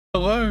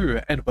Hello,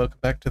 and welcome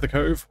back to the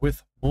Cove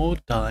with more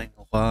Dying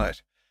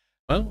Light.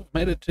 Well, we've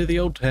made it to the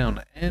old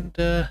town, and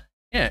yeah,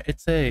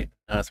 it's a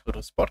nice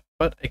little spot,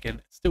 but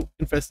again, it's still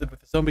infested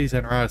with zombies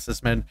and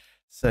riotous men,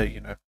 so, you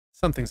know,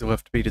 some things are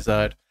left to be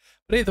desired.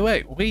 But either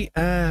way, we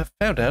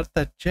found out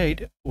that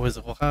Jade was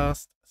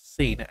last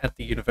seen at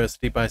the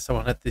university by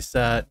someone at this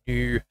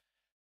new,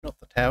 not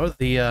the tower,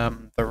 the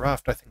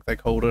raft, I think they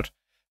called it.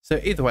 So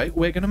either way,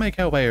 we're going to make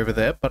our way over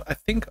there, but I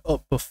think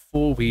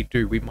before we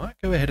do, we might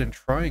go ahead and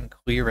try and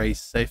clear a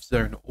safe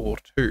zone or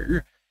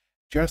two,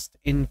 just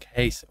in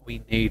case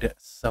we need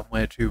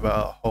somewhere to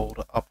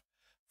hold up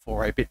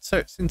for a bit.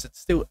 So since it's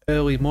still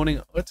early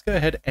morning, let's go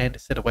ahead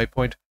and set a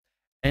waypoint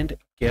and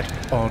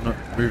get on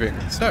moving.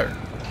 So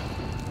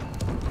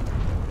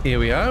here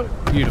we are,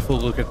 beautiful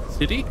look at the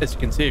city. As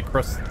you can see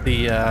across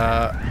the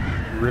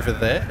river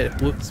there,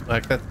 it looks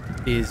like that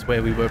is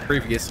where we were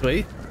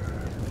previously.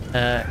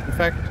 In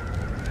fact,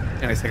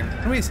 hang on a second,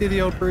 can we see the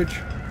old bridge?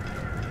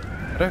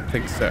 I don't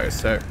think so,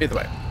 so either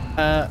way.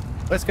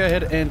 Let's go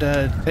ahead and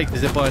take the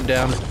zipline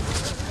down.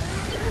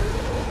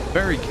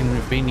 Very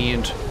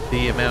convenient,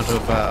 the amount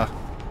of,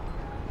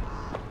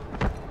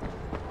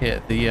 yeah,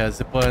 the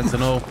ziplines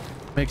and all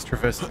makes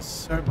traversing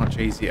so much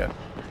easier.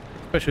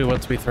 Especially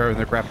once we throw in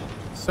the grapple.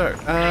 So,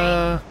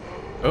 oh.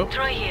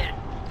 Troy here.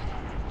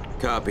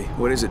 Copy.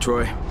 What is it,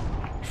 Troy?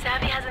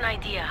 Savvy has an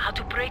idea how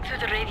to break through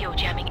the radio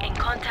jamming and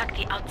contact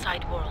the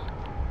outside world.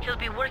 He'll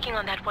be working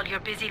on that while you're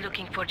busy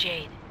looking for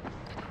Jade.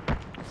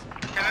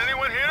 Can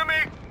anyone hear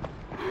me?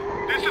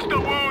 This is the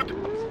Wood.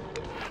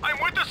 I'm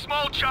with a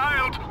small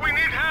child. We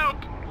need help.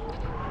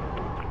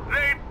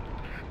 They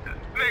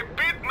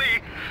beat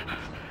me.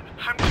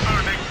 I'm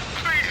turning.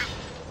 Please.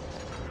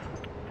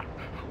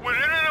 We're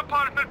in an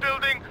apartment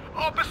building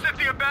opposite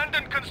the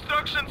abandoned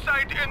construction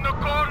site in the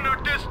corner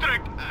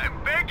district.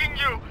 I'm begging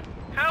you.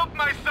 Help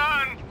my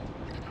son!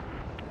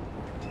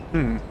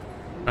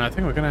 I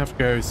think we're gonna have to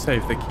go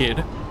save the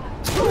kid.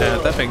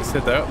 That being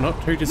said though, I'm not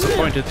too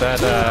disappointed that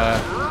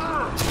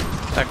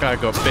that guy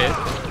got bit.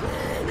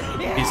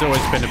 He's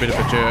always been a bit of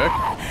a jerk,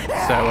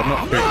 so I'm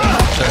not too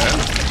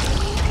concerned.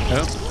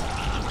 Oh,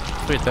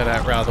 cleared that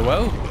out rather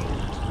well.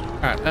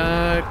 Alright,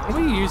 can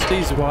we use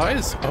these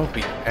wires? Oh,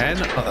 we can?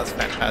 Oh, that's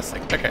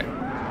fantastic. Okay.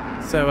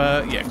 So,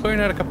 yeah, clearing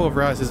out a couple of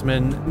Rise's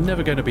men,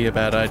 never going to be a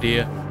bad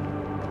idea.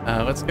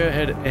 Let's go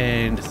ahead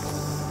and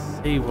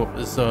see what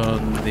was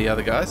on the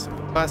other guys.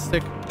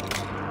 Plastic.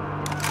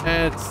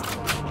 It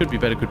could be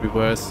better, could be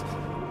worse.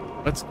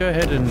 Let's go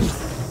ahead and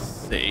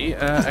see.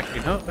 Actually,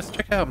 no, let's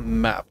check our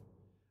map.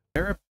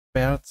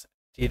 Whereabouts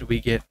did we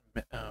get...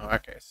 Oh,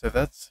 okay, so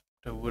that's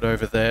the wood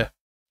over there.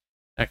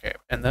 Okay,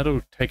 and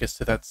that'll take us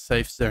to that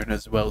safe zone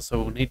as well,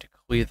 so we'll need to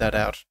clear that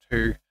out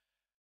too.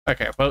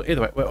 Okay, well,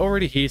 either way, we're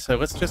already here, so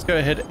let's just go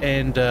ahead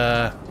and...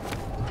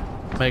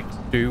 make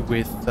do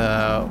with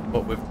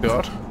what we've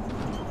got.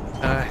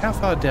 How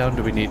far down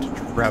do we need to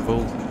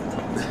travel?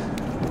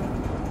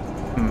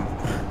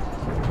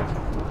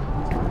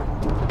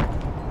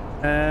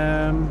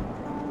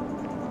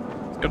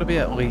 It's got to be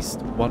at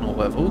least one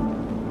level.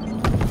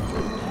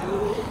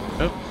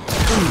 Oh.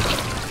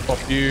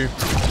 Pop you.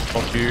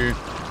 Pop you.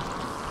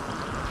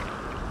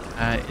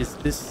 Is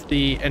this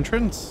the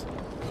entrance?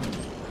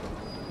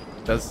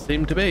 Does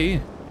seem to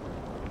be.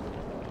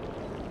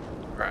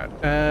 Right.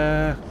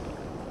 Hang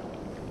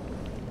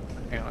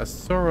on, I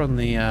saw on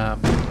the,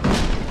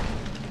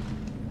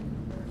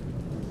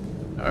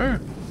 no?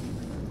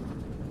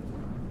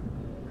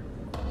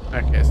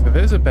 Okay, so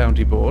there's a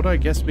bounty board. I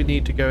guess we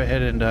need to go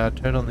ahead and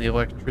turn on the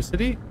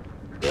electricity.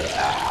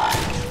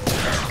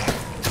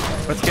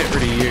 Let's get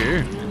rid of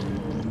you.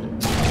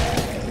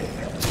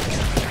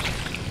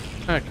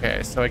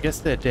 Okay, so I guess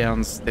they're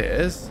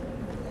downstairs.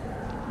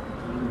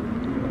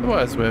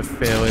 Otherwise, we're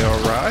fairly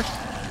alright.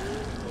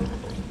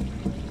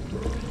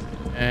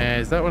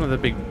 Is that one of the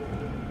big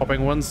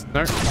popping ones?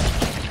 No.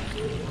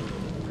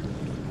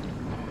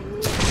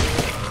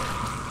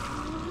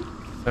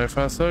 So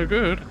far, so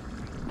good.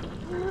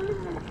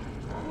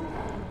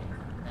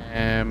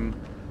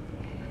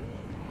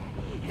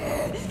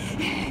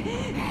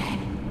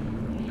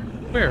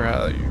 Where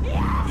are you?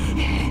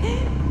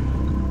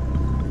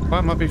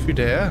 Climb up if you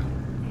dare.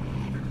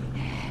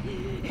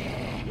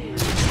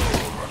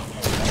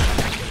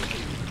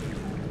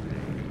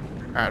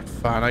 Alright,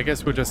 fine. I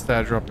guess we'll just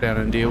drop down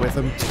and deal with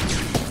them.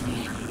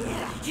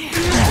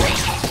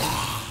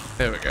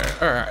 There we go.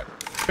 Alright.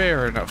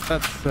 Fair enough.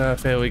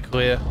 That's fairly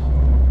clear.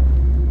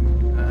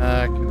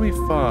 Can we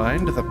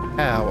find the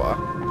power?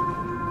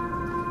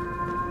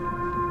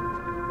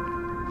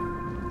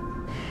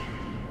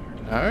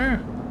 No?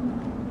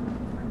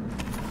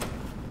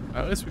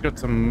 At least we got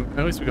some...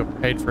 At least we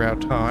got paid for our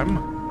time.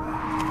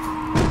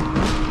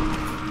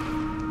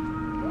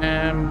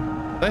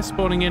 Are they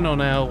spawning in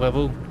on our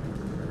level?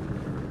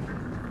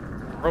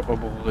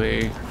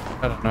 Probably.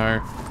 I don't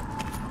know.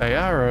 They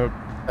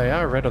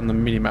are red on the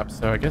minimap,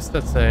 so I guess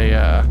that's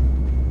a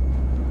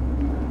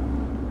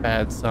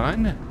bad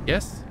sign.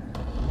 Yes.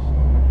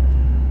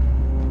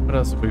 What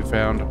else have we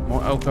found?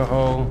 More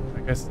alcohol. I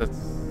guess that's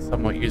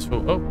somewhat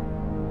useful. Oh.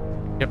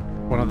 Yep.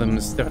 One of them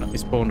is definitely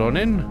spawned on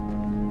in.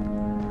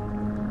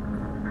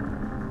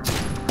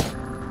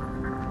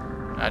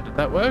 Did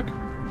that work?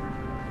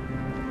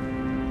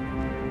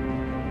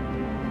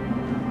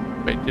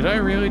 Wait, did I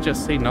really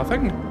just see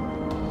nothing?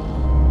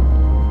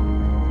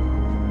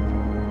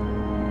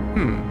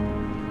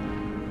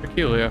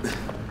 Peculiar.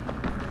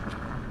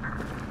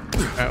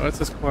 Alright, let's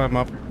just climb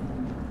up.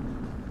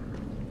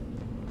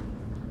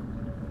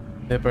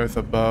 They're both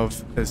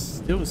above. There's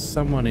still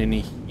someone in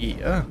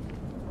here.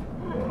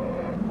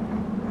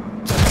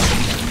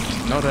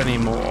 Not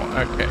anymore.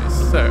 Okay,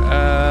 so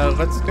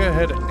let's go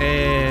ahead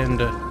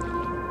and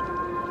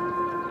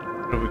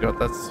what have we got?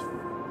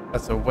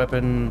 That's a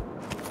weapon.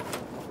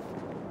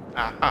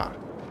 Aha.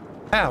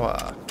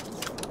 Power.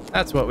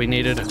 That's what we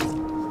needed.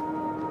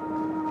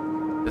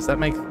 Does that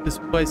make this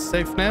place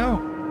safe now?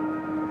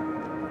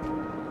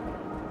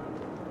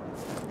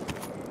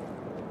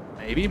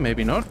 Maybe,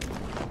 maybe not.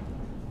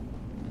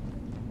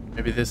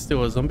 Maybe there's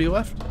still a zombie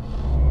left.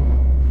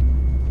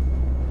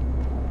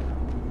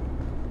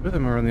 Two of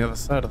them are on the other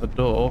side of the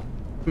door.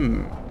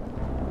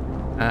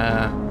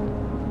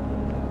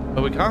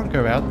 But we can't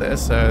go out there,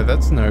 so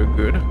that's no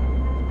good.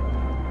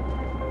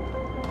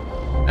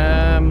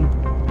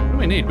 What do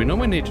we need? We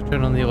normally need to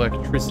turn on the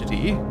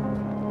electricity.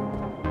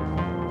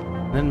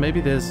 And then maybe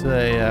there's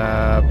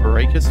a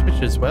breaker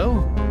switch as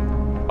well.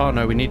 Oh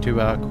no, we need to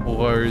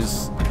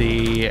close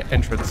the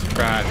entrance.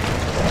 Right.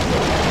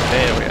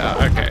 There we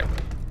are. Okay.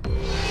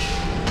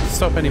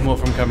 Stop any more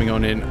from coming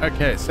on in.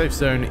 Okay, safe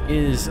zone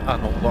is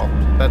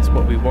unlocked. That's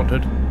what we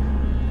wanted.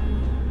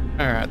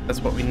 Alright,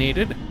 that's what we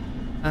needed.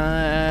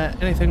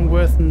 Anything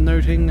worth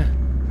noting?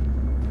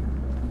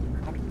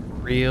 Not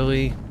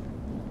really.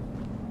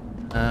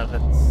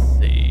 Let's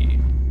see.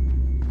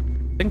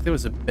 I think there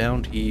was a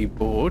bounty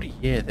board.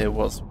 Yeah, there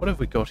was. What have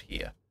we got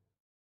here?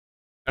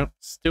 Oh,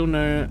 still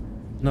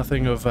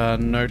nothing of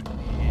note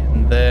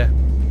in there.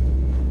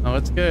 Now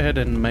let's go ahead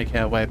and make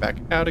our way back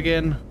out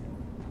again.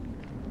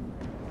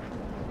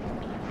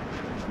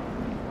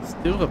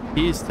 Still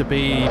appears to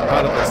be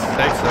part of the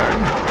safe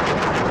zone.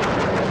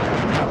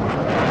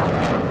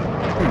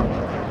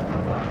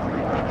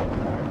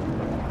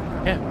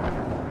 Yeah.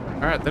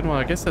 Alright then, well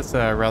I guess that's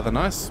rather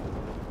nice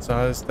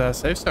sized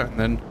safe zone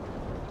then.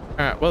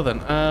 Alright, well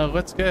then,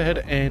 let's go ahead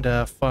and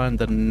find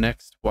the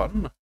next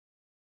one.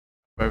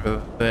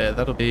 Over there,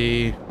 that'll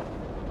be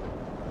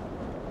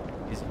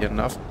easy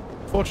enough.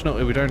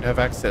 Fortunately, we don't have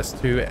access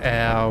to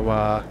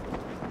our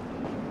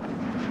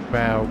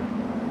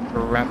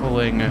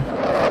grappling. It'd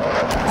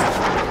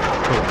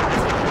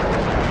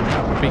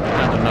be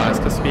kind of nice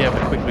just to be able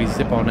to quickly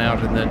zip on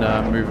out and then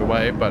move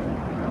away, but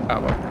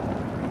oh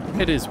well.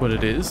 It is what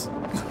it is.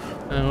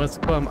 Let's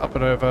climb up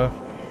and over.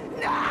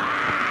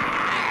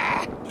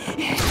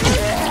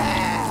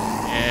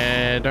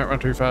 And don't run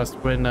too fast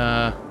when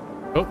oh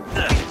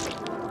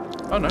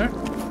no.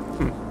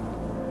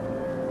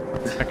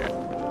 Okay.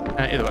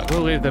 Either way,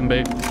 we'll leave them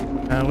be.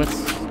 Let's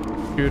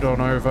scoot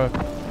on over.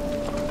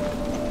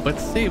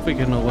 Let's see if we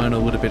can learn a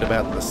little bit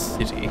about the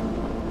city.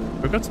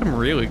 We've got some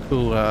really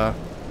cool,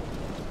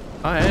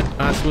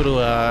 nice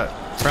little,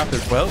 trap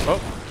as well. Oh.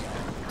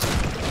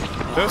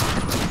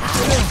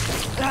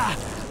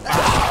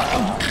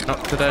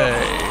 Not today.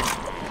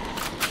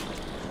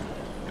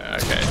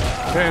 Okay.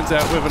 Turns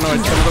out we've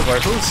annoyed some of the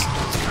locals.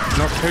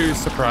 Not too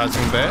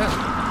surprising there.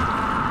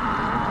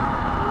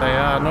 They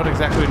are not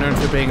exactly known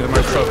for being the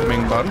most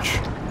welcoming bunch.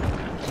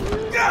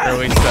 Or at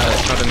least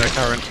not in their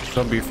current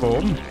zombie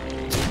form.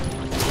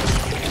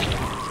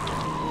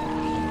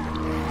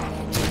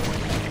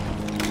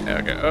 There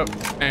we go. Oh,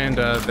 and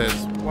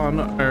there's one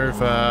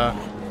over.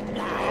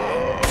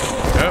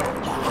 Oh.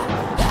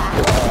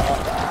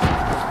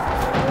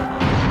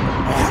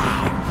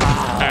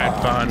 Alright,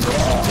 fine.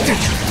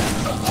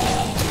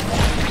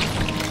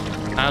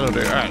 That'll do.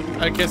 Alright,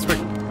 I guess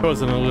we're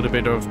causing a little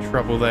bit of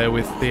trouble there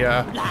with the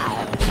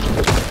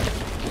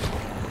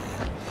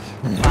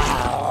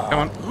Come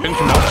on, finish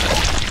him off.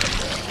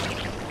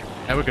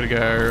 Now we're gonna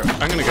go.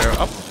 I'm gonna go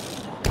up.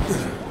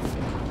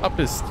 Up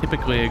is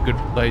typically a good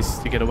place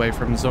to get away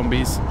from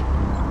zombies.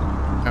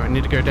 Alright, we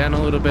need to go down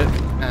a little bit.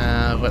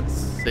 Let's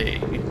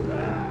see.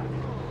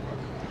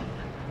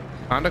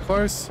 Kinda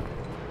close.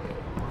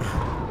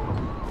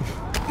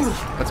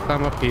 Let's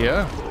climb up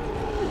here.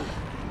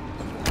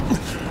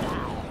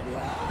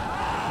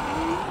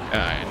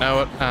 You know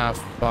what?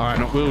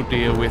 Fine, we'll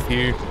deal with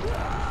you.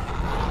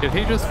 Did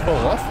he just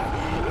fall off?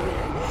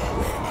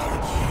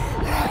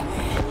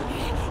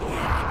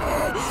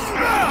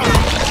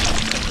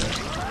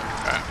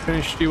 Alright,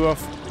 finished you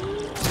off.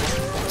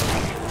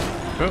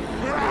 Oh.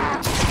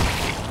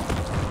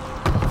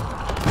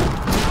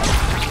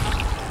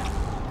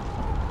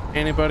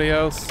 Anybody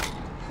else?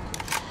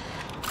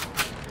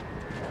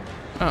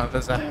 Oh,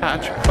 there's a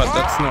hatch, but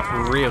that's not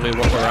really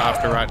what we're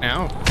after right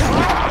now.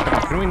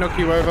 Can we knock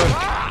you over?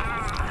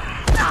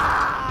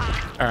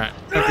 Alright,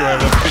 knock you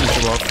over, finish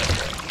you off.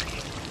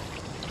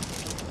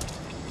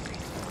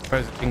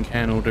 Suppose a tin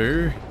can will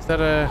do. Is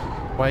that a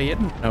way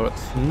in? No,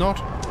 it's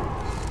not.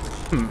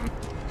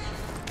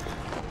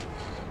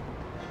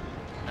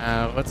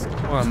 Let's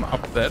climb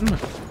up then.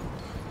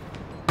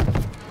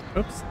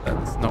 Oops,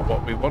 that's not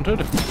what we wanted.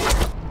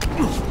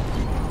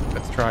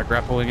 Let's try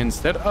grappling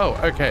instead. Oh,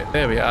 okay,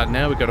 there we are.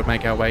 Now we've got to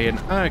make our way in.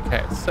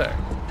 Okay, so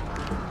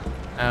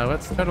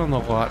let's turn on the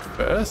light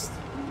first.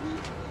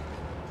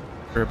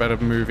 We're about to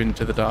move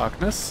into the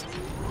darkness.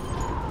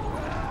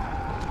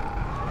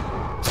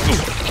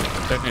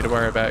 Don't need to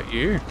worry about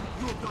you.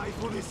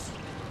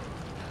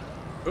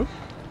 Oop.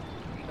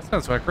 That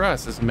sounds like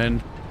Rice's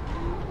men.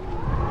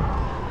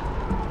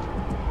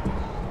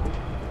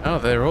 Oh,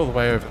 they're all the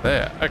way over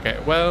there. Okay,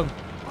 well,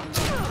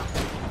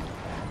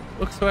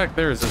 looks like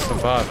there is a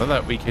survivor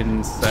that we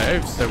can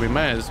save, so we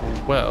may as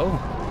well.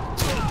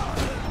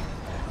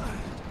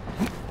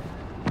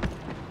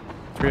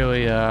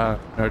 Really,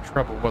 no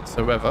trouble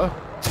whatsoever.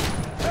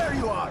 There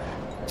you are.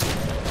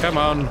 Come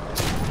on.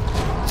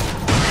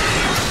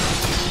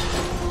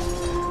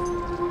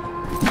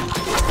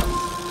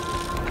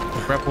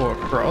 Grapple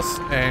across,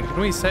 and can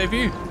we save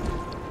you?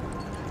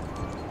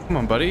 Come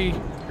on, buddy.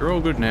 You're all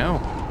good now.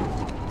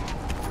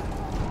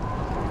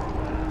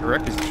 A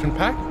requisition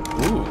pack?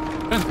 Ooh,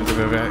 I don't think I've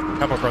ever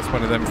come across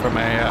one of them from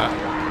a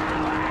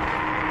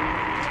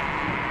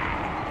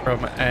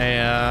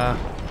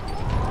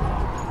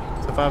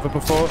survivor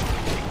before.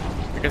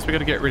 I guess we got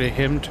to get rid of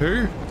him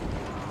too.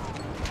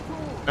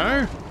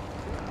 No?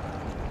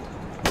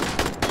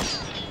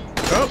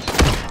 Oh!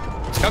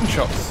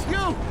 Gunshots.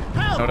 You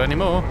help! Not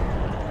anymore.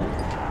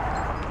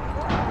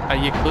 Are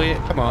you clear?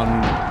 Come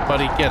on,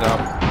 buddy, get up.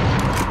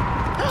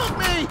 Help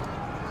me!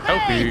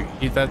 Help Hey!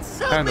 you? That's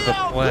Help kind of me the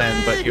out,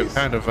 plan, but you're please!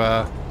 kind of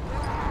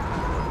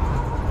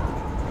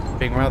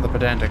being rather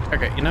pedantic.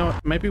 Okay, you know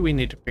what? Maybe we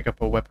need to pick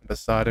up a weapon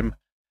beside him.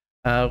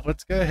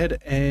 Let's go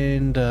ahead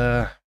and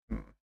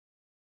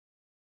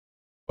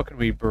what can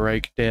we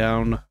break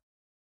down?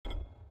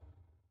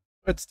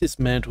 Let's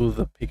dismantle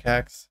the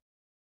pickaxe.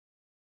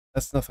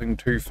 That's nothing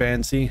too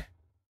fancy.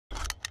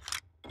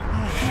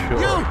 You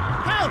Sure.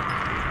 help!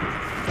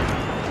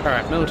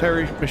 Alright,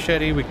 military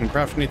machete, we can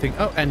craft anything.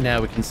 Oh, and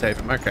now we can save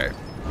him. Okay.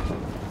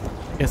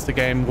 I guess the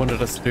game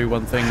wanted us to do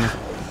one thing.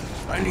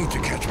 I need to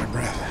catch my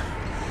breath.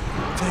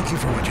 Thank you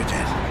for what you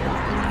did.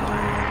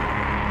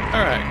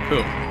 Alright,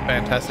 cool.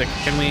 Fantastic.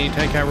 Can we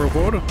take our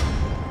reward?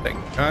 Thank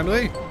you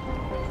kindly.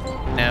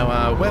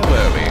 Now, where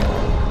were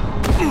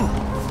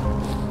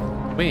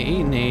we?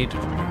 We need to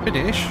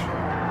finish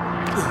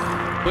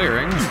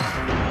clearing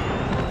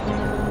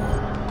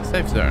the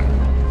safe zone.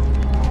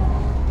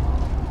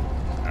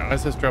 Alright,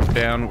 let's just drop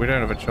down. We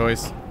don't have a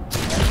choice.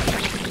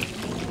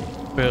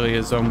 Clearly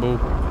a zombie.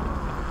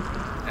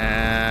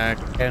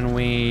 Can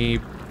we...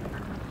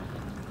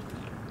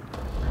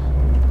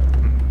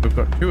 We've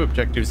got two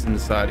objectives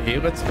inside here.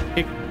 Let's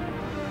kick...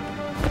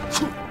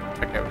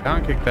 Okay, we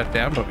can't kick that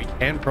down, but we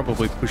can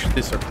probably push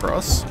this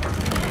across.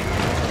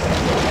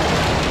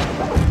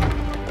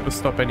 That'll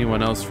stop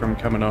anyone else from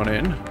coming on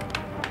in.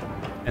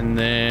 And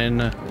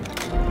then...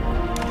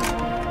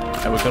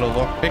 we've got a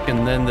lockpick,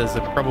 and then there's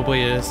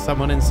probably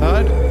someone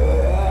inside.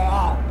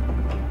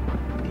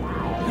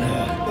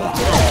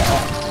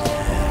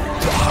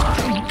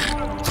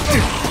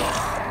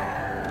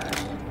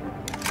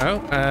 Oh,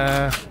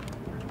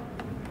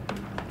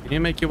 can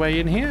you make your way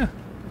in here?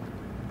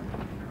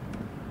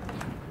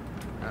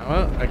 Oh,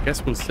 well, I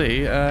guess we'll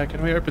see.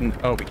 Can we open...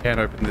 Oh, we can't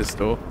open this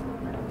door.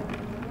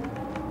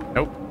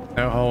 Nope.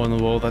 No hole in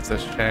the wall. That's a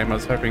shame. I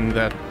was hoping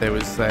that there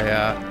was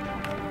a,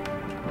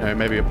 you know,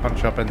 maybe a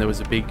punch up and there was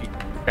a big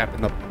gap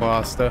in the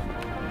plaster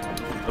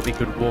that we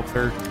could walk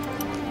through.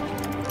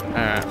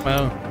 Alright,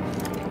 well,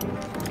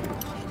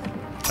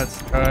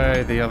 let's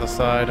try the other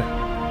side.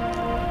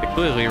 They're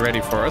clearly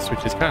ready for us,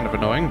 which is kind of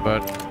annoying,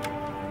 but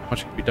not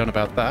much can be done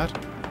about that.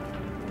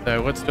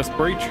 So let's just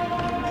breach.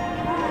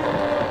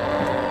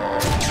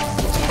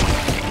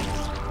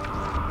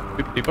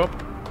 Whippity pop.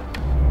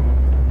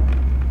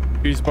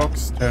 Fuse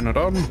box, turn it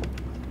on.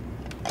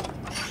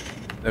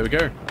 There we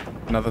go.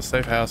 Another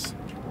safe house.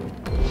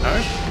 No?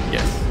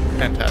 Yes.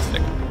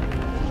 Fantastic.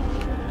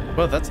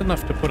 Well, that's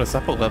enough to put us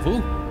up a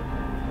level.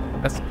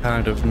 That's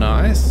kind of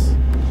nice.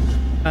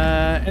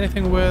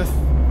 Anything worth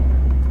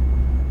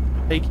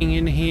taking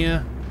in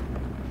here?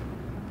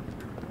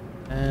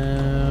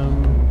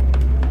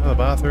 Another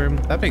bathroom.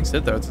 That being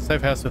said, though, it's a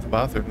safe house with a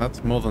bathroom.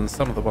 That's more than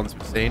some of the ones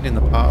we've seen in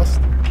the past.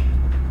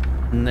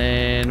 And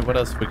then, what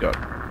else have we got?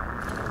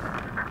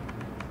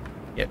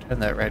 Yeah, turn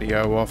that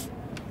radio off.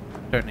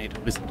 Don't need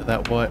to listen to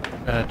that white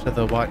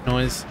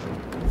noise.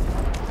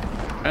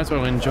 Might as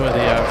well enjoy the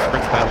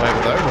fruits that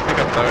later though. We'll pick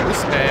up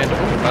those and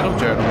battle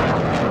journal.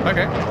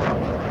 Okay.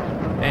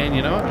 And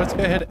you know what? Let's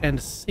go ahead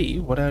and see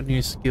what our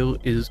new skill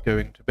is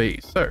going to be.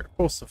 So,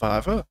 for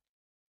survivor,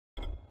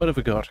 what have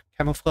we got?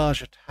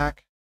 Camouflage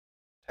attack.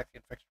 Attack the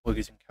infected while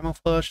using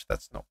camouflage.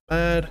 That's not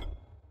bad.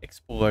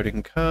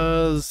 Exploding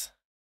cars.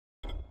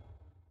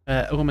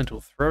 Elemental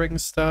throwing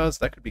stars.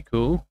 That could be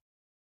cool.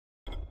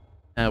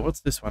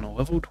 What's this one?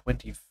 Level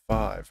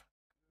 25.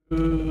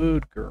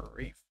 Good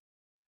grief.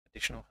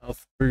 Additional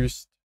health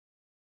boost.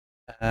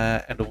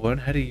 And learn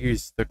how to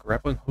use the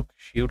grappling hook,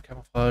 shield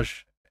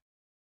camouflage,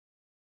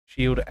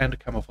 shield and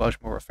camouflage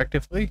more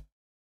effectively.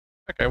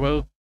 Okay,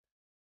 well,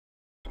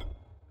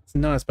 it's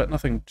nice, but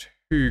nothing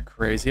too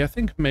crazy. I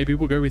think maybe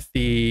we'll go with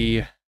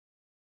the,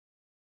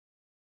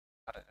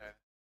 I don't know,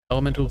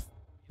 elemental. You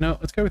know,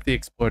 let's go with the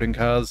exploding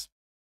cars.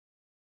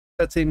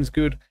 That seems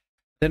good.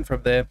 Then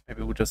from there,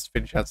 maybe we'll just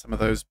finish out some of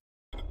those.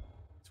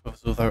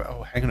 Although,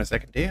 oh, hang on a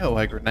second.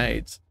 DIY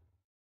grenades.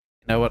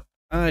 You know what?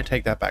 I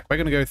take that back. We're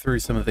going to go through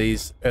some of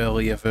these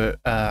earlier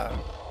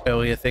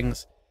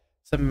things.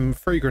 Some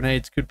free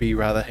grenades could be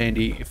rather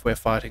handy if we're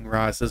fighting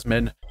Rise's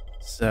men.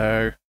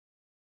 So,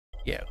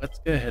 yeah, let's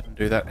go ahead and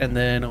do that. And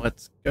then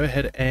let's go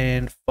ahead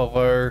and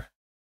follow.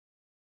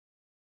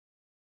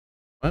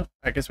 Well,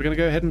 I guess we're going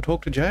to go ahead and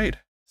talk to Jade.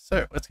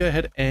 So, let's go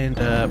ahead and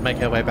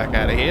make our way back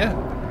out of here.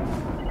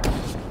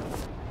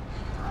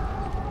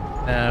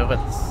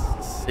 Let's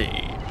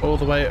see. All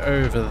the way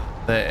over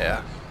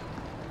there.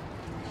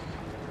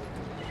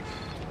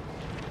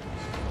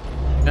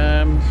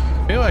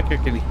 I feel like I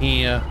can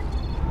hear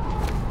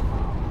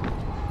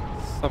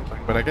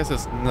something, but I guess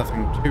it's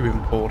nothing too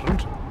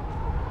important.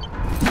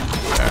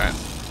 Alright.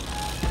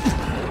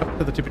 Up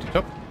to the tippity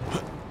top.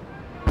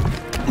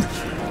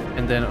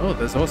 And then, oh,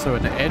 there's also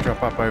an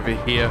airdrop up over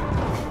here.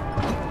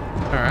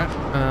 Alright,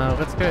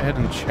 let's go ahead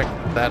and check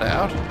that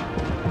out.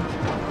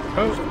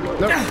 Oh,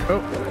 no,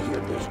 oh.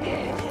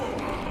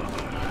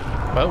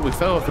 Well, we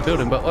fell off the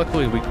building, but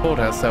luckily we caught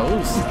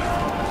ourselves.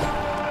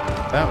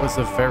 That was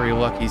a very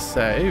lucky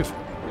save.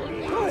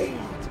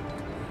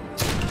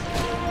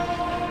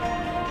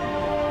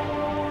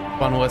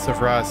 One less of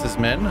Rise's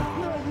men.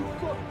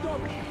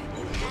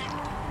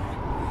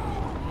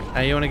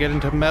 Hey, you want to get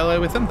into melee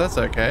with them? That's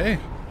okay.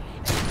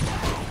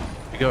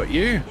 We got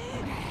you.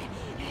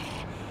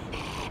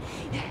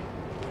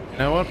 You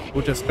know what?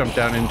 We'll just jump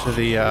down into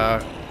the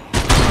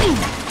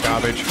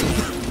garbage.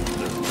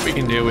 We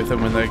can deal with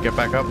them when they get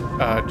back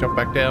up. Jump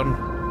back down.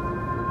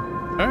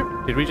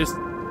 Oh, did we just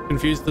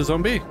confuse the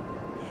zombie?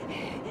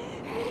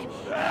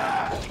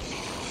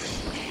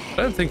 I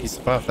don't think he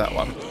survived that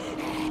one.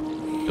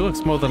 He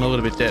looks more than a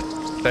little bit dead.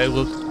 They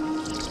look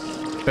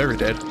very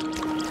dead.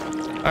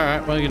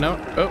 Alright, well, you know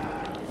what? Oh.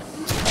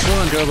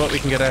 We'll enjoy what we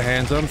can get our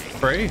hands on for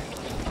free.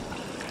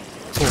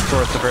 Or for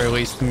at the very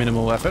least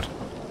minimal effort.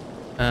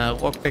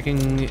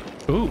 Lockpicking.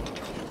 Ooh.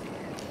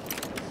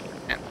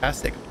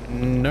 Fantastic.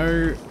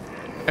 No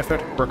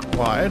effort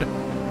required.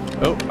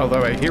 Oh,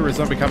 although I hear a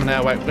zombie coming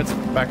our way. Let's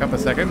back up a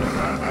second.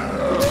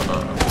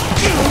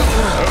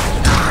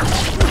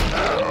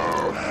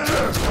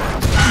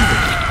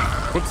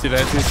 Whoopsie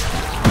daisies.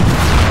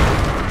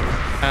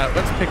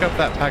 Let's pick up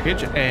that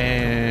package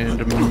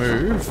and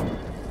move.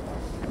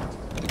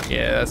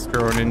 Yeah, that's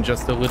drawing in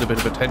just a little bit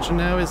of attention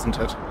now, isn't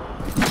it?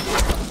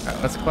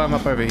 Alright, let's climb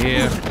up over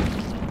here.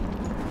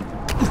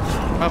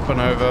 Up and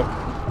over.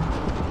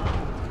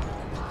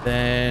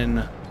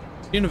 Then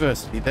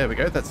university. There we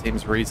go. That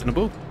seems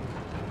reasonable.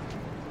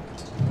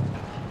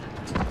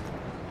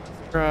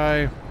 Let's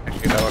try.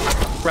 Actually, no.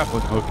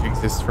 Grappling hook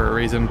exists for a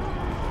reason.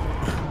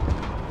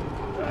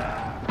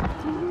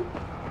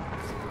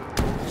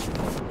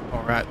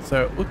 Alright,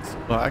 so it looks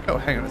like. Oh,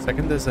 hang on a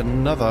second. There's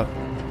another.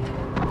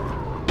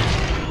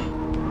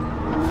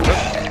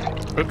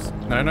 Oops.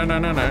 No.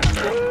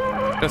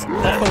 Just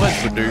off the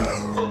ledge would do.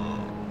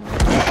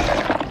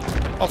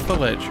 Off the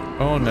ledge.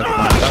 Oh, never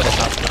mind. That'll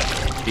have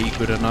to be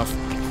good enough.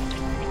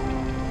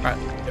 Right.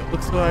 It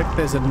looks like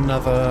there's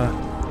another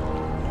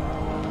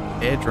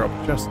airdrop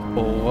just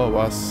below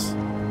us.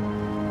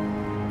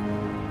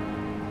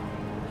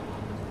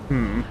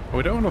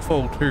 We don't want to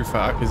fall too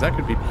far because that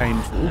could be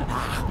painful.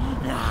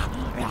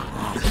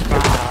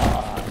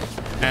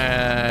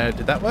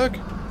 Did that work?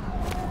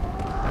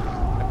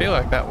 I feel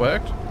like that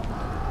worked.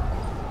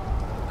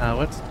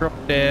 Let's drop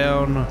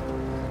down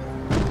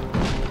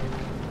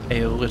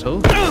a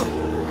little.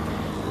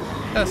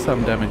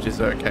 Some damage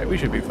is okay. We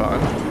should be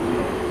fine.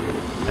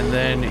 And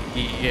then,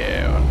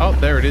 yeah. Oh,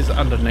 there it is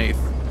underneath.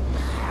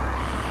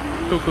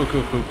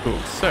 Cool.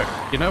 So,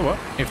 you know what?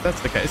 If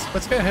that's the case,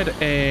 let's go ahead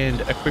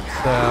and equip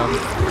some...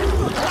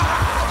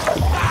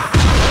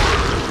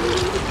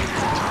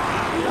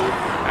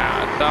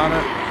 darn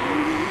it.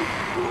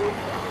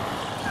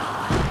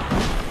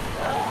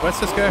 Let's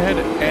just go ahead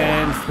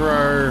and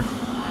throw...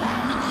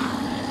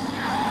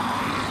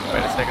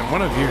 Wait a second.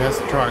 One of you has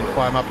to try and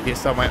climb up here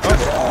somewhere. Oh!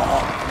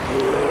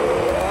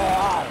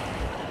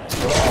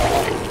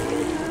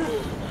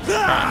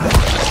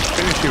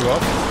 Finish you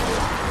off.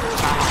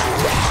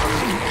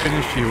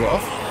 Finish you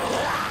off.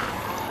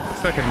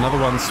 Looks like another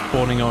one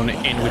spawning on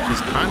in, which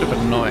is kind of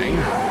annoying.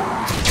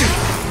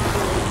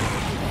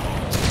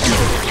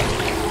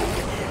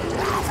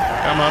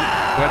 Come on,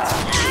 let's...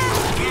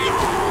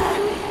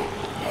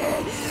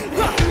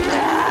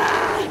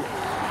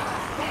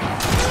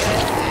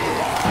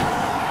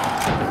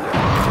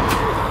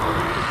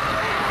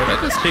 Did I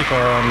just keep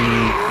on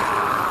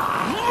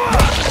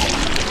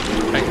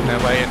making their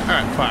way in?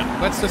 Alright, fine.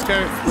 Let's just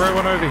go throw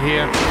one over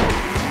here.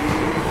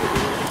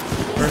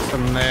 Throw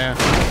some there.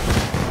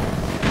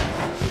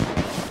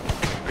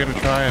 We're going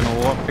to try and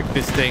lockpick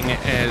this thing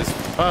as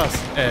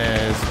fast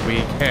as we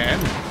can.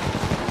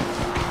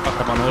 Oh,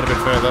 come on, a little bit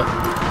further.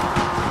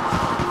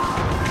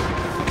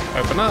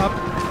 Open up.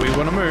 We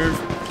want to move.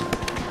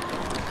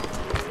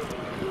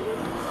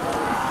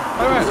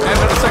 Alright,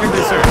 and a second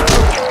too soon.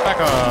 Back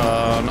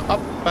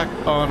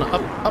on,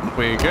 up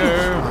we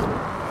go.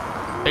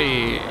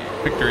 Hey,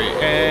 victory.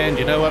 And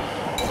you know what?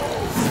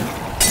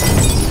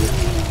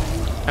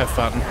 Have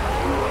fun.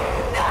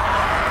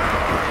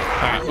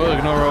 Alright, we'll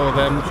ignore all of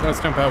them.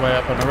 Let's jump our way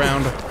up and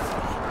around.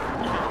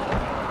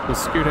 We'll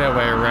scoot our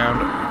way around.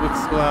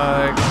 Looks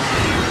like...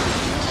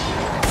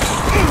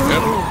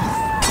 Yep.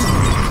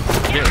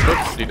 Yeah,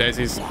 whoopsie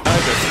daisies. I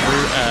just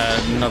threw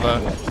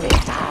another...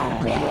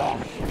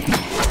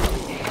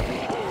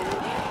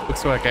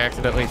 Looks like I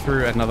accidentally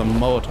threw another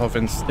Molotov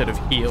instead of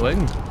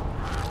healing.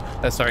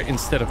 Sorry,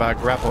 instead of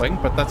grappling,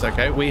 but that's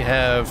okay. We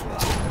have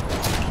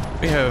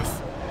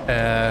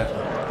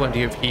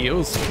plenty of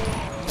heals.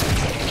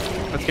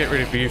 Let's get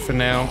rid of you for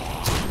now.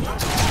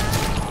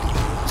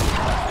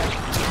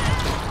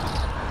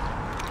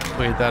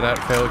 Cleared that out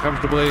fairly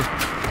comfortably.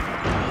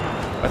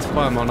 Let's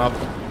climb on up.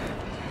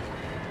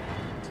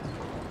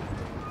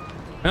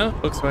 Huh?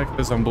 Looks like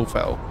the Zomble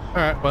fell.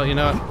 Alright, well, you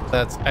know what?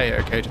 That's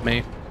A-okay to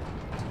me.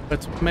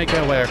 Let's make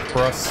our way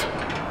across.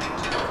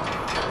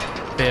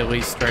 Fairly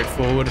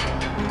straightforward.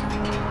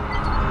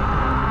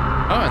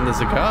 Oh, and there's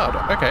a guard.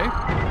 Okay.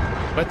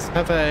 Let's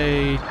have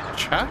a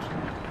chat.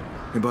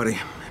 Hey, buddy.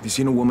 Have you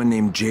seen a woman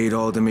named Jade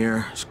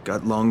Aldemir? She's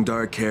got long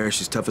dark hair.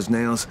 She's tough as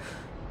nails.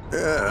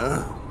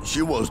 Yeah,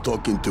 she was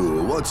talking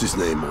to what's his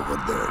name over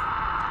there.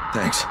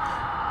 Thanks.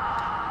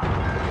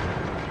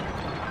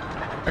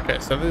 Okay,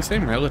 so they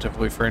seem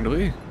relatively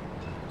friendly.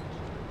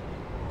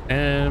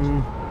 There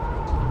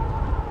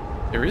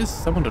is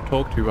someone to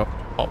talk to up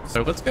top,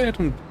 so let's go ahead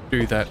and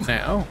do that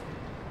now.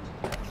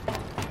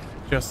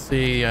 Just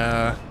see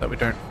that we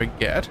don't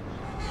forget.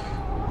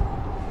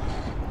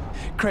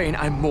 Crane,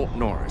 I'm Mort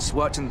Norris.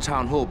 Worked in the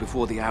town hall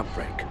before the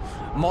outbreak.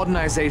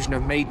 Modernization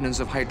of maintenance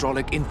of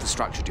hydraulic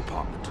infrastructure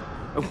department.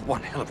 Oh,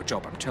 one hell of a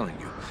job, I'm telling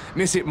you.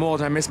 Miss it more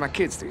than I miss my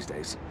kids these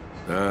days.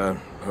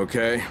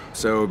 Okay.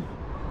 So,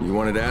 you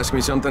wanted to ask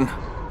me something?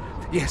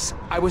 Yes,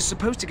 I was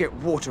supposed to get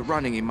water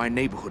running in my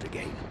neighborhood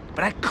again.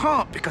 But I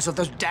can't because of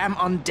those damn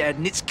undead,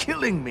 and it's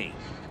killing me.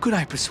 Could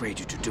I persuade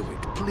you to do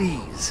it,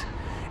 please?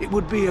 It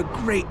would be a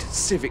great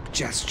civic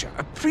gesture,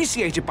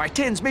 appreciated by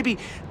tens, maybe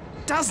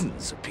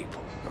dozens of people.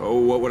 Oh,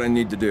 what would I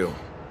need to do?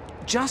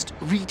 Just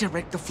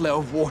redirect the flow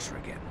of water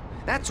again.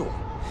 That's all.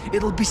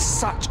 It'll be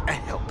such a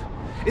help.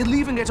 It'll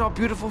even get our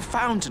beautiful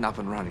fountain up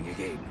and running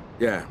again.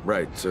 Yeah,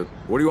 right. So,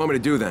 what do you want me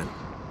to do then?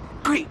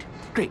 Great,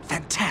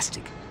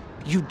 fantastic.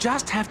 You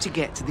just have to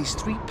get to these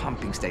 3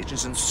 pumping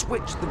stations and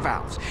switch the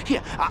valves.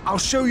 Here, I'll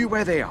show you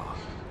where they are.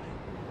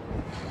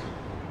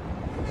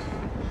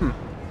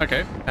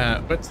 Okay,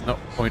 let's not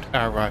point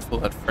our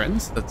rifle at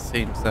friends. That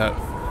seems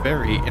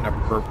very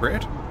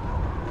inappropriate.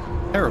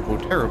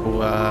 Terrible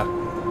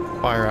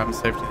firearm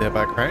safety there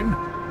by Crane.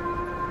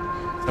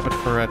 So much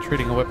for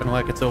treating a weapon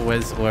like it's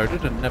always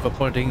loaded and never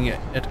pointing it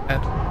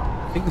at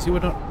things you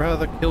would not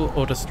rather kill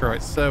or destroy.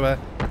 So,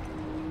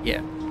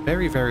 yeah,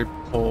 very, very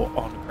poor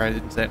on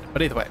Crane's end.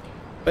 But either way,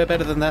 we're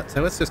better than that,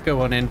 so let's just go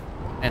on in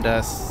and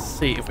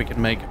see if we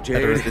can make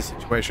better of this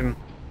situation.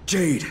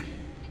 Jade,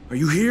 are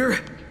you here?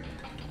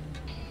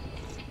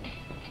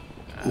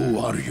 Who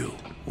are you?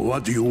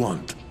 What do you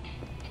want?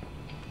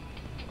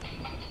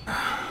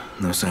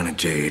 No sign of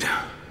Jade.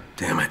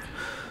 Damn it.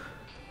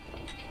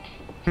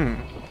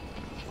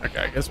 Okay,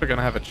 I guess we're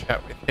gonna have a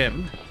chat with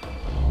him.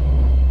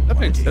 That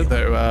being said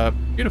though,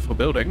 beautiful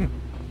building.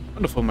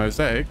 Wonderful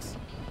mosaics.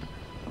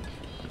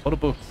 A lot of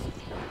books.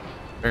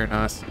 Very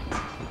nice.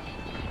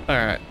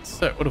 Alright,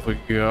 so what have we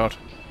got?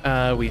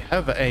 We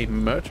have a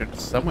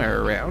merchant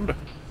somewhere around.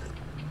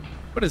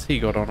 What has he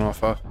got on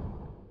offer?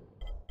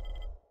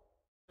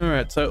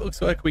 Alright, so it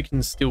looks like we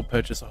can still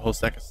purchase a whole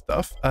stack of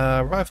stuff.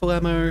 Rifle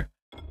ammo.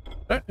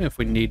 I don't know if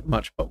we need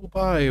much, but we'll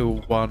buy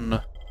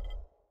 1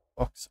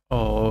 box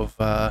of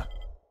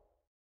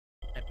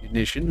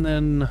ammunition,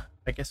 then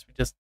I guess we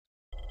just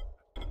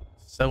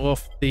sell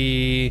off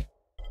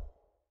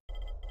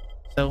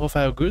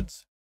our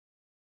goods.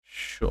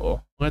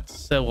 Sure, let's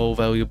sell all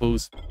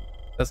valuables.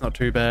 That's not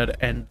too bad.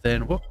 And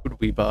then what could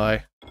we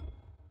buy?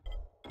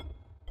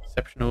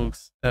 Exceptional,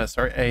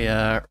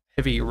 a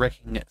heavy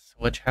wrecking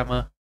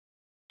sledgehammer,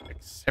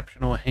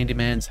 exceptional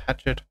handyman's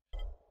hatchet.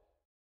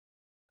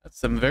 That's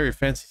some very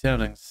fancy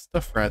sounding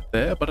stuff right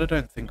there, but I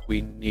don't think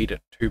we need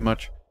it too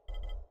much.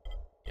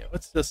 Yeah,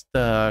 let's just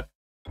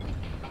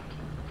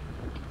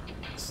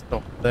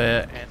stop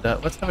there and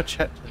let's have a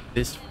chat to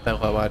this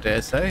fellow, I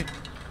dare say.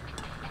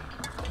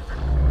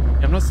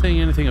 Yeah, I'm not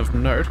seeing anything of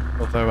note,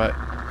 although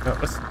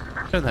let's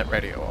turn that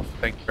radio off.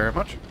 Thank you very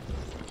much.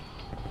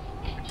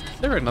 Is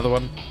there another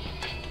one?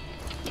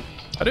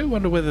 I do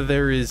wonder whether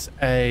there is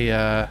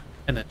an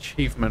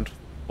achievement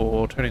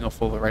for turning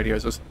off all the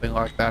radios or something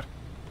like that.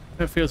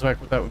 It feels like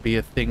that would be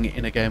a thing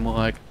in a game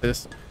like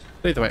this.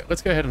 But either way,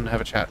 let's go ahead and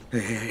have a chat.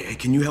 Hey,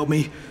 can you help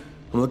me?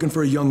 I'm looking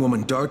for a young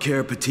woman, dark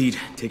hair, petite,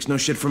 takes no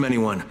shit from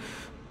anyone.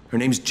 Her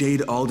name's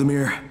Jade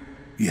Aldemir.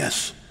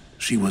 Yes,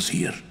 she was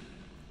here.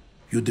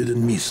 You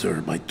didn't miss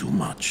her by too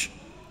much.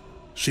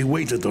 She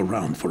waited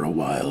around for a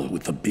while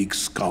with a big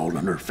scowl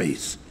on her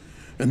face,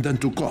 and then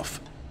took off.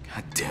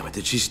 God damn it,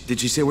 did she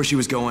say where she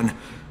was going?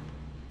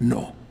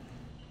 No.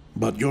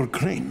 But you're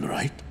Crane,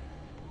 right?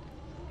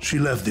 She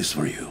left this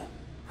for you.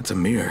 That's a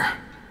mirror.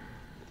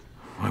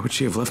 Why would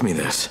she have left me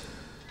this?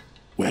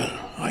 Well,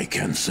 I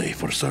can't say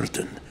for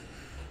certain.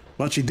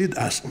 But she did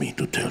ask me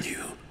to tell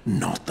you,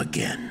 not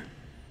again.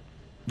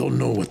 Don't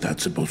know what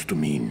that's supposed to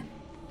mean.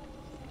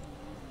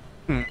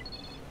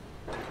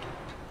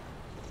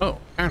 Oh,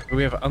 apparently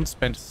we have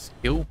unspent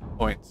skill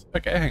points.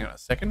 Okay, hang on a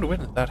second. When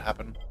did that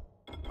happen?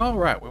 All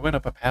right, we went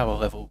up a power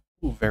level.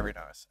 Ooh, very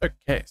nice.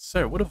 Okay,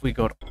 so what have we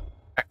got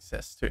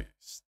access to?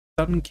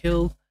 Stun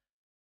kill.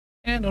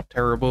 And not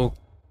terrible.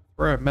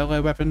 Throw a melee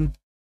weapon.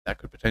 That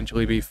could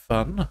potentially be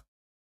fun.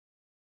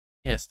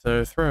 Yes,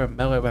 so throw a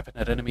melee weapon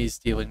at enemies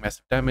dealing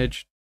massive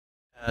damage.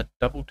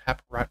 Double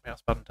tap right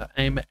mouse button to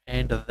aim,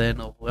 and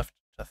then left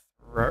to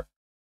throw.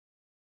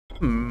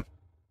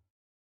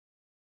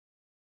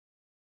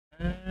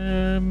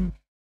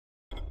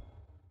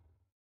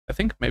 I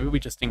think maybe we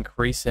just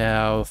increase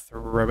our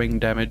throwing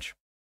damage.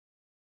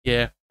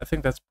 Yeah, I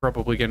think that's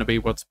probably going to be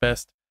what's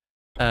best.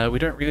 We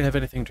don't really have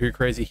anything too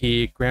crazy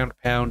here. Ground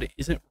pound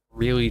isn't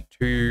really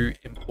too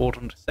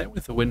important. Same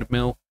with the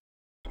windmill.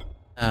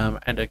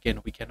 And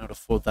again, we cannot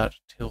afford that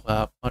till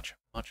much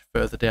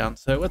further down.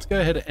 So let's go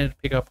ahead and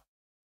pick up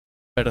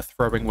better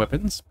throwing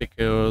weapons,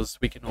 because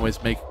we can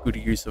always make good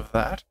use of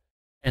that.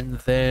 And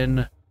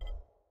then,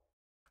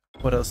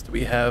 what else do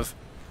we have?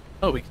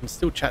 Oh, we can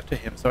still chat to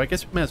him, so I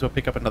guess we may as well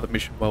pick up another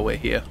mission while we're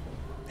here.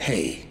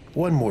 Hey,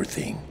 one more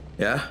thing.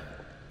 Yeah?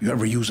 You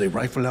ever use a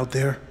rifle out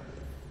there?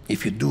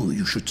 If you do,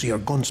 you should see our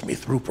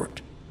gunsmith,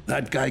 Rupert.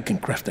 That guy can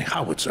craft a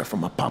howitzer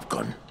from a pop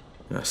gun.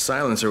 A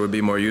silencer would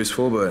be more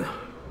useful, but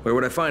where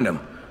would I find him?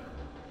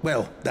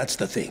 Well, that's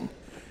the thing.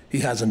 He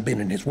hasn't been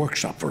in his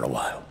workshop for a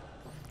while.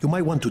 You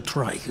might want to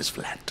try his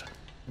flat.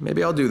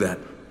 Maybe I'll do that.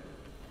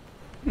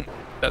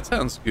 That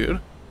sounds good.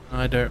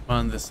 I don't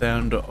mind the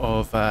sound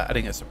of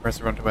adding a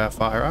suppressor onto our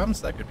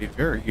firearms. That could be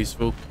very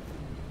useful.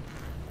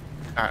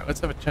 Alright,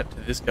 let's have a chat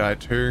to this guy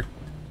too.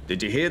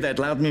 Did you hear that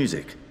loud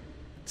music?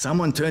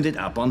 Someone turned it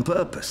up on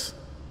purpose.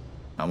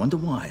 I wonder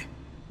why.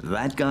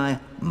 That guy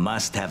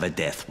must have a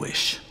death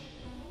wish.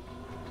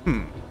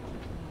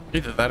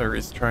 Either that or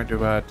he's trying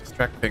to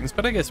distract things,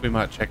 but I guess we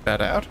might check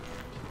that out.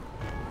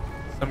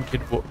 Some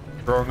kid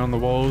drawing on the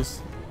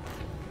walls.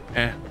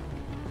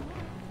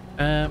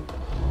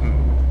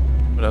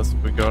 What else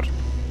have we got?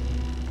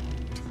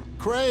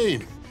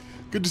 Crane!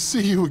 Good to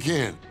see you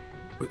again.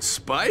 What,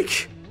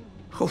 Spike?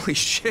 Holy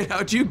shit,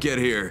 how'd you get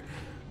here?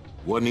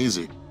 Wasn't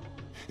easy.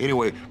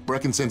 Anyway,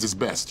 Brecken sends his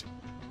best.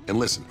 And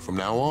listen, from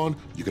now on,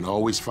 you can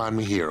always find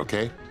me here,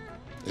 okay?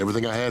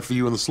 Everything I had for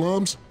you in the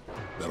slums,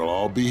 that'll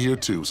all be here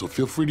too, so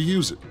feel free to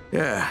use it.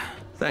 Yeah,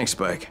 thanks,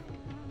 Spike.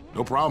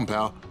 No problem,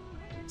 pal.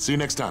 See you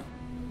next time.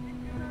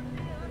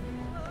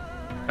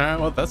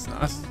 Well, that's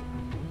nice.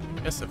 I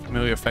guess a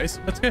familiar face.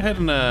 Let's go ahead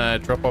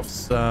and drop off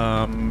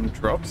some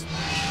drops.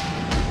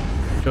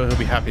 I'm sure he'll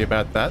be happy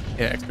about that.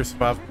 Yeah, extra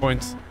survival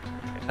points.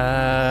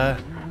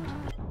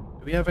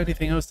 Do we have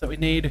anything else that we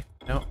need?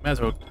 No, might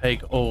as well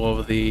take all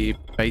of the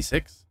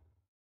basics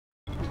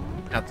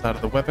outside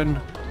of the weapon.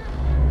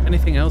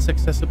 Anything else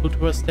accessible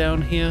to us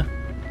down here?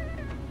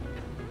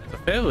 It's a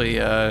fairly,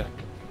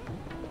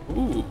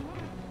 ooh,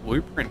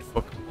 blueprint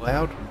for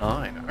Cloud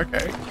 9.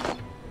 Okay.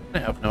 I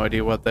have no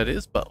idea what that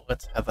is, but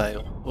let's have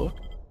a look.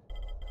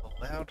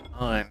 Cloud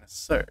 9.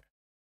 So,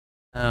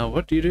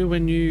 what do you do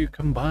when you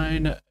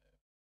combine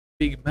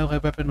big melee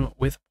weapon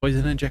with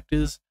poison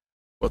injectors?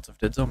 Lots of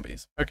dead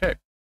zombies. Okay.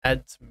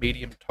 Adds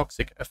medium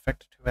toxic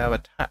effect to our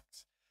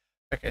attacks.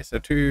 Okay, so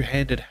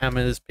two-handed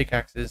hammers,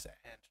 pickaxes,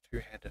 and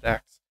two-handed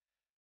axe.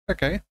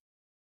 Okay.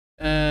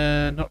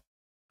 Not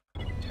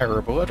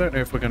terrible. I don't know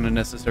if we're going to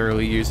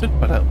necessarily use it,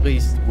 but at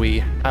least we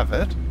have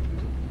it.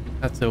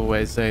 That's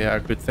always a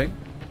good thing.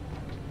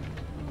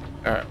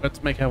 Alright,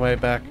 let's make our way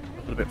back a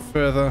little bit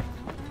further.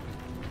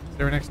 Is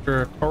there an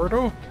extra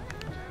corridor?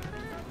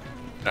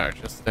 No,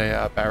 just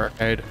a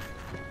barricade.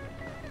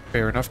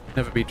 Fair enough,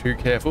 never be too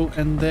careful.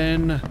 And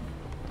then,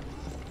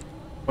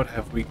 what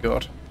have we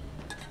got?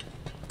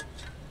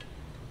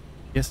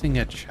 Guessing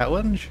a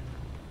challenge?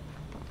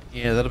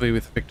 Yeah, that'll be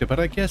with Victor, but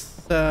I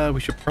guess we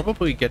should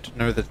probably get to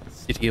know the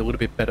city a little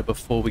bit better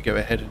before we go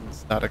ahead and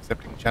start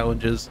accepting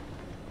challenges.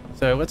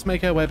 So let's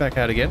make our way back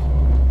out again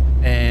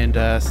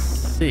and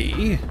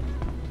see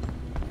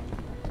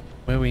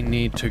where we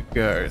need to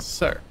go.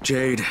 So,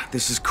 Jade,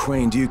 this is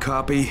Crane. Do you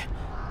copy?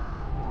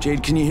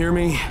 Jade, can you hear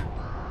me?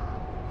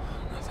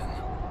 Nothing.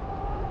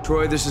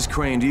 Troy, this is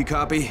Crane. Do you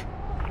copy?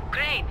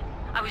 Crane,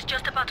 I was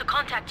just about to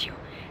contact you.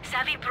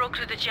 Savvy broke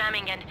through the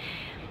jamming and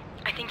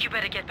I think you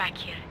better get back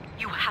here.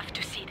 You have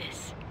to see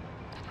this.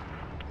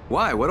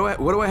 Why? What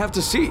do I have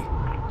to see?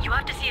 You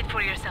have to see it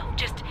for yourself.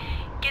 Just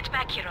get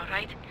back here, all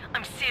right?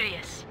 I'm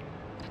serious.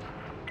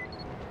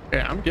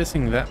 Yeah, I'm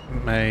guessing that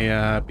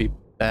may be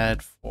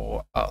bad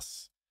for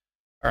us.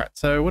 Alright,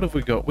 so what have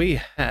we got?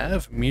 We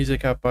have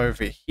music up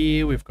over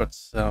here. We've got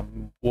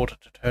some water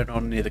to turn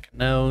on near the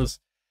canals.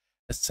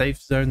 A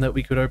safe zone that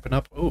we could open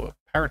up. Oh,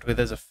 apparently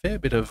there's a fair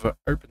bit of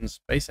open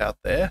space out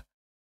there.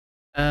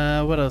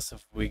 What else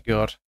have we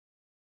got?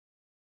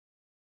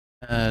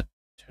 Turn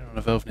on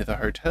a valve near the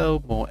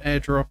hotel. More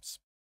airdrops.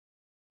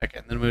 Okay,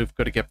 and then we've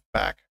got to get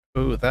back.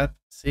 Oh, that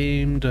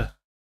seemed like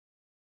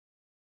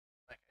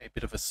a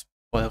bit of a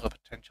spoiler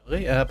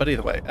potentially. But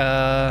either way.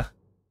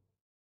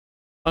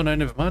 Oh no,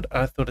 never mind.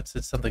 I thought it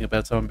said something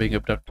about someone being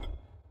abducted.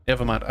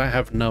 Never mind. I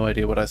have no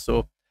idea what I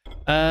saw.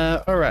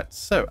 Alright,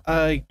 so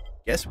I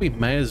guess we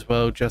may as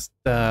well just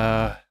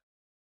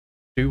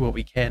do what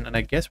we can, and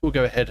I guess we'll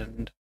go ahead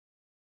and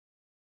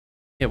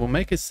yeah, we'll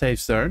make a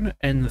safe zone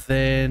and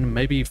then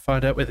maybe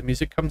find out where the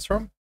music comes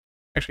from.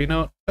 Actually, you know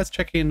what? Let's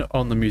check in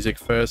on the music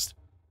first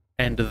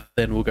and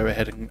then we'll go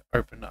ahead and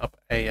open up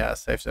a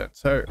safe zone.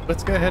 So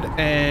let's go ahead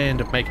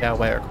and make our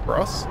way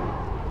across.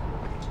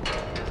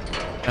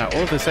 Now,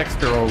 all this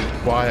extra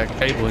wire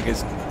cabling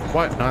is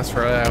quite nice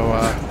for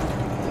our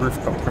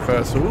rooftop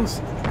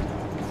traversals.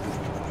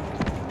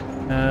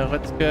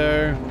 Let's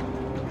go.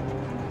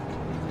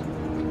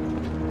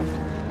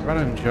 Run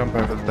and jump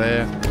over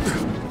there.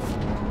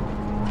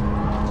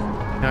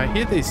 Now, I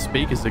hear these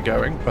speakers are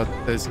going, but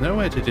there's no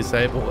way to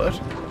disable it.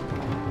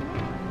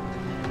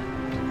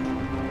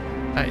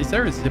 Is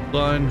there a zip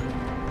line?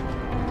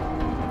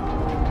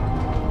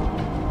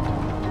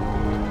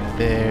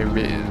 There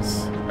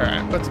is.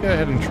 Alright, let's go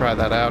ahead and try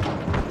that out.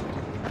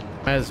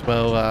 May as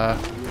well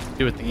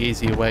do it the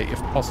easier way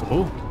if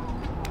possible.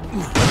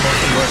 I'm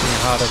also working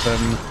harder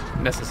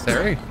than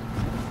necessary.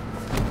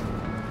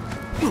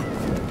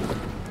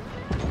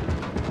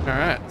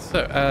 Alright,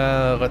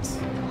 so let's...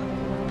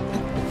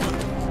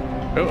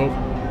 Oh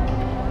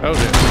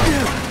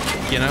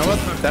dear. You know what?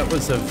 That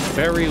was a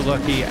very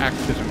lucky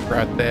accident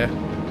right there.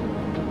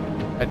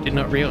 I did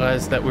not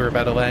realize that we were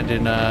about to land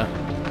in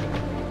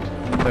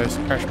those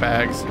crash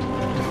bags.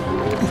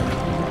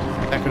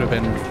 That could have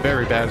been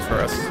very bad for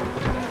us.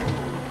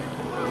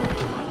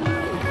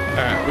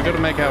 Alright, we got to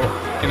make our,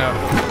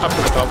 up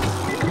to the top.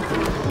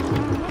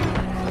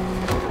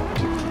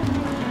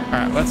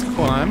 Alright, let's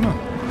climb.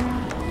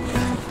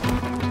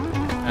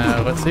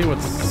 Let's see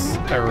what's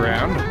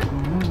around.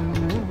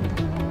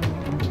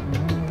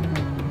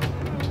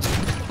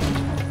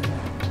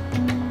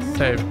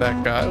 Save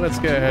that guy. Let's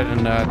go ahead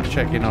and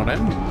check in on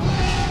him.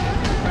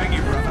 Thank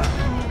you, brother.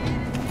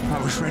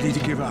 I was ready to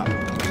give up.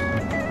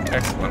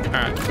 Excellent.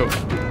 Alright, cool.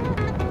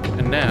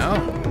 And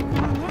now...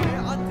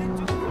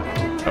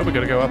 Oh, we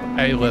gotta go up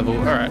a level.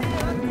 Alright.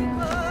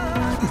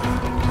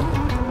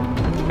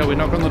 Shall we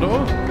knock on the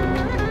door?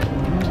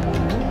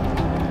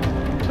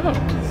 Oh,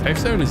 safe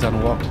zone is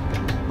unlocked.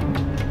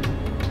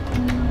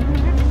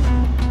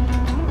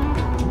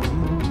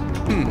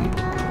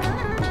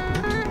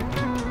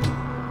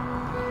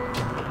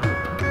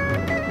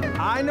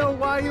 I know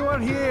why you are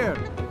here.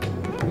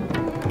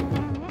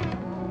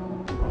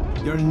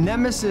 Your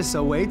nemesis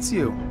awaits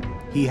you.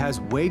 He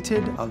has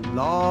waited a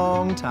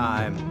long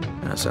time.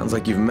 Sounds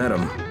like you've met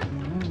him.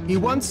 He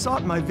once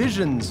sought my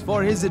visions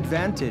for his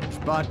advantage,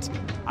 but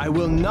I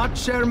will not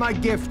share my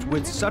gift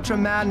with such a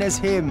man as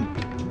him.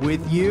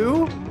 With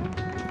you,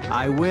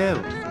 I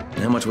will.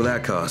 How much will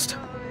that cost?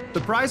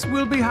 The price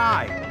will be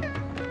high,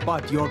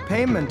 but your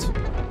payment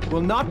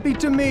will not be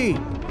to me.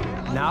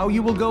 Now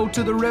you will go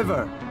to the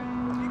river.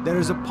 There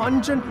is a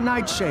pungent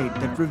nightshade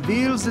that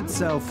reveals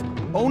itself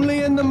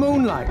only in the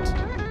moonlight.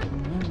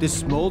 The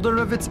smolder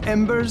of its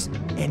embers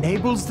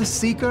enables the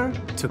seeker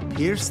to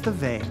pierce the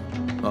veil.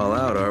 All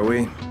out, are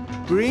we?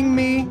 Bring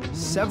me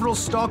several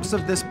stalks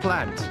of this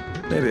plant.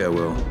 Maybe I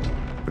will.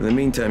 But in the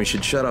meantime, you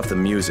should shut off the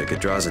music. It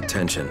draws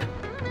attention.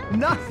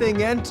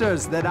 Nothing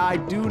enters that I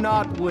do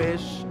not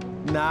wish.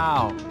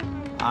 Now,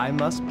 I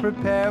must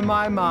prepare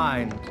my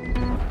mind.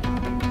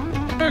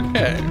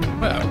 Okay,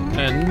 well,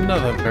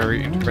 another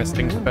very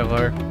interesting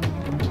fellow.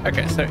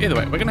 Okay, so either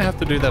way, we're going to have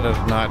to do that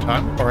at night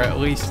time, or at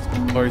least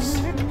close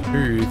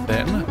to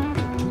then.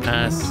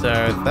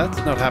 So that's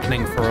not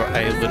happening for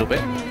a little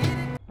bit.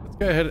 Let's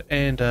go ahead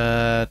and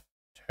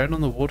turn on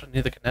the water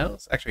near the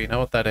canals. Actually, you know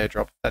what? That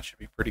airdrop, that should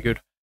be pretty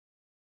good.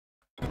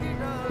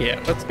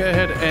 Yeah, let's go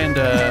ahead and...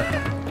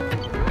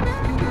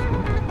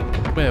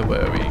 where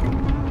were we?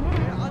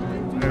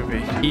 Over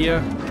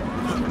here.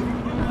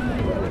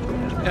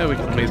 Yeah, we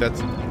can leave that.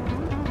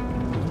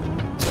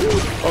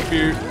 Off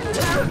you.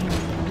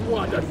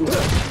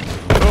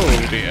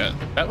 Oh dear.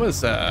 That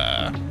was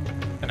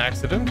an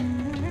accident.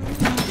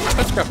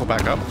 Let's grapple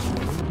back up.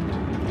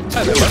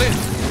 Hi there, buddy.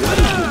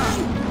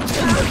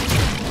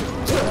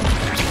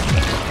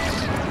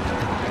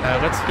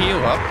 Let's heal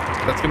up.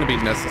 That's going to be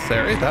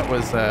necessary. That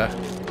was a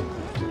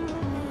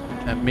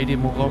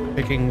medium lock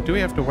picking. Do we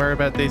have to worry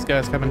about these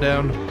guys coming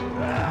down?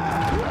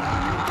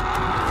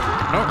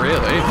 Not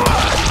really.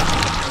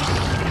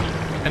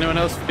 Anyone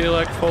else feel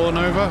like falling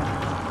over?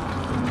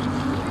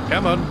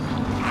 Come on.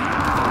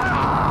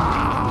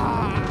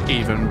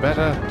 Even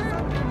better.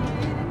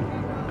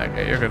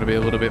 Okay, you're going to be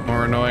a little bit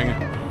more annoying.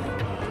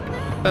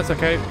 That's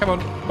okay. Come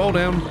on, fall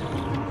down.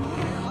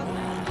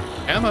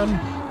 Come on.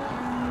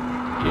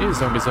 Yeah,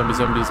 zombie, zombie,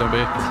 zombie,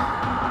 zombie.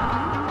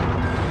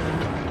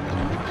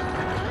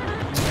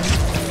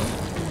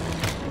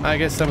 I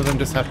guess some of them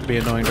just have to be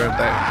annoying, don't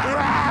they?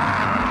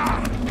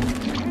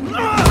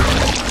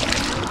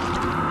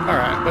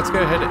 Alright, let's go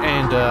ahead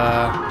and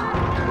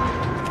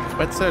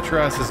let's search for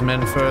us as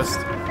men first.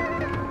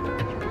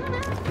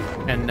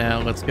 And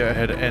now let's go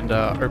ahead and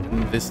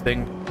open this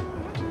thing.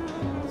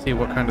 See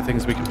what kind of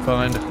things we can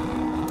find.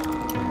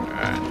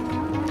 Alright.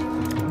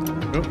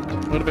 Oh,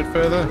 a little bit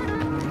further.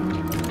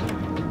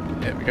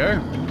 There we go.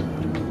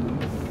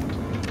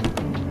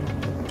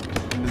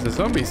 There's a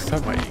zombie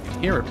somewhere. You can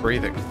hear it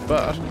breathing,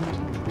 but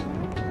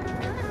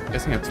I'm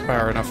guessing it's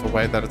far enough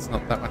away that it's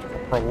not that much of a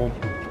problem.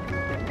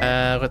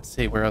 Let's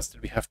see, where else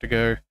did we have to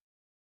go?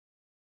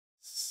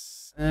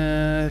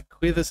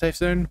 Clear the safe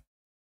zone?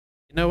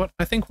 You know what?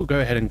 I think we'll go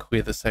ahead and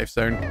clear the safe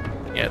zone.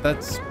 Yeah,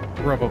 that's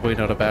probably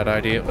not a bad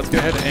idea. Let's go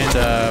ahead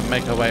and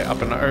make our way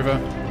up and over.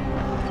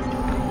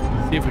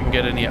 See if we can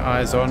get any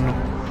eyes on.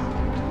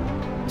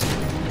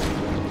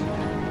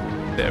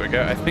 There we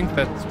go. I think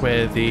that's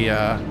where the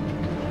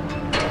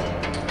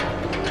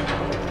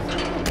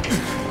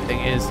thing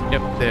is.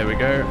 Yep, there we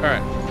go.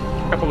 Alright.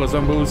 Couple of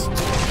zombies.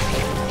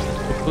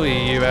 We'll clear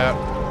you out.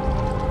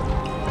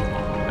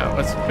 Now,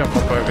 let's jump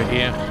up over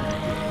here.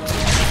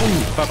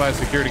 Ooh, bye-bye,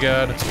 security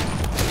guard.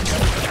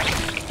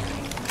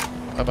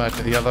 Bye-bye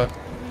to the other.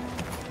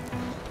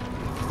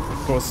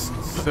 Of course,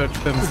 search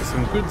them for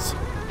some goods.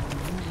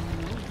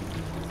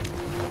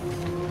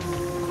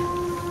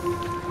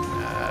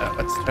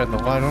 Let's turn the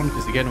light on,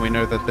 because again, we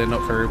know that they're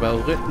not very well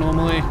lit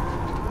normally.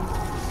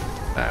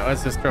 Now,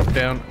 let's just drop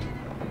down.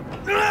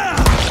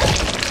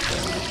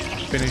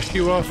 Finish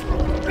you off.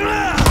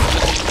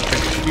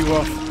 Finish you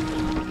off.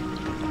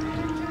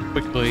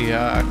 Quickly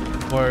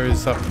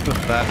close up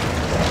that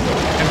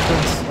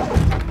entrance.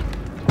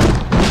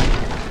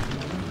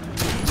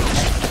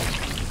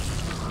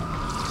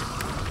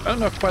 Well,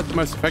 not quite the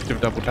most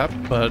effective double tap,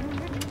 but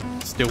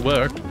still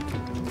worked.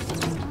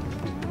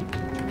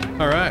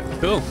 Alright,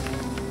 cool.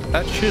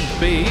 That should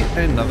be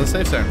another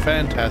safe zone.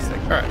 Fantastic.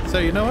 Alright, so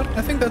you know what?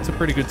 I think that's a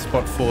pretty good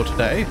spot for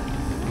today.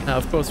 Now,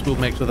 of course, we'll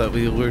make sure that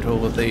we loot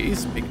all of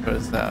these,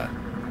 because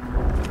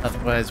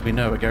otherwise we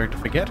know we're going to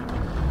forget.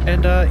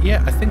 And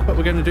yeah, I think what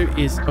we're going to do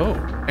is... Oh,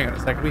 hang on a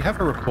second. We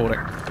have a recording.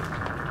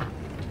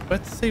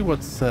 Let's see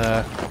what's...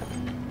 Oh,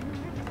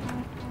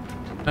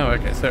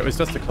 okay, so it was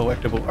just a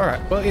collectible.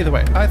 Alright, well, either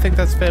way, I think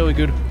that's fairly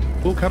good.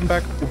 We'll come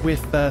back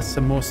with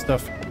some more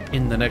stuff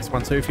in the next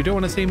one. So if you do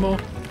want to see more,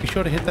 be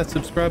sure to hit that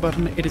subscribe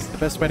button. It is the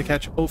best way to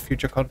catch all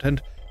future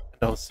content.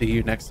 And I'll see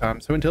you next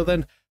time. So until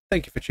then,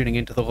 thank you for tuning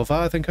in to the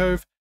Leviathan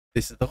Cove.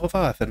 This is the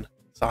Leviathan,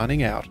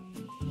 signing out.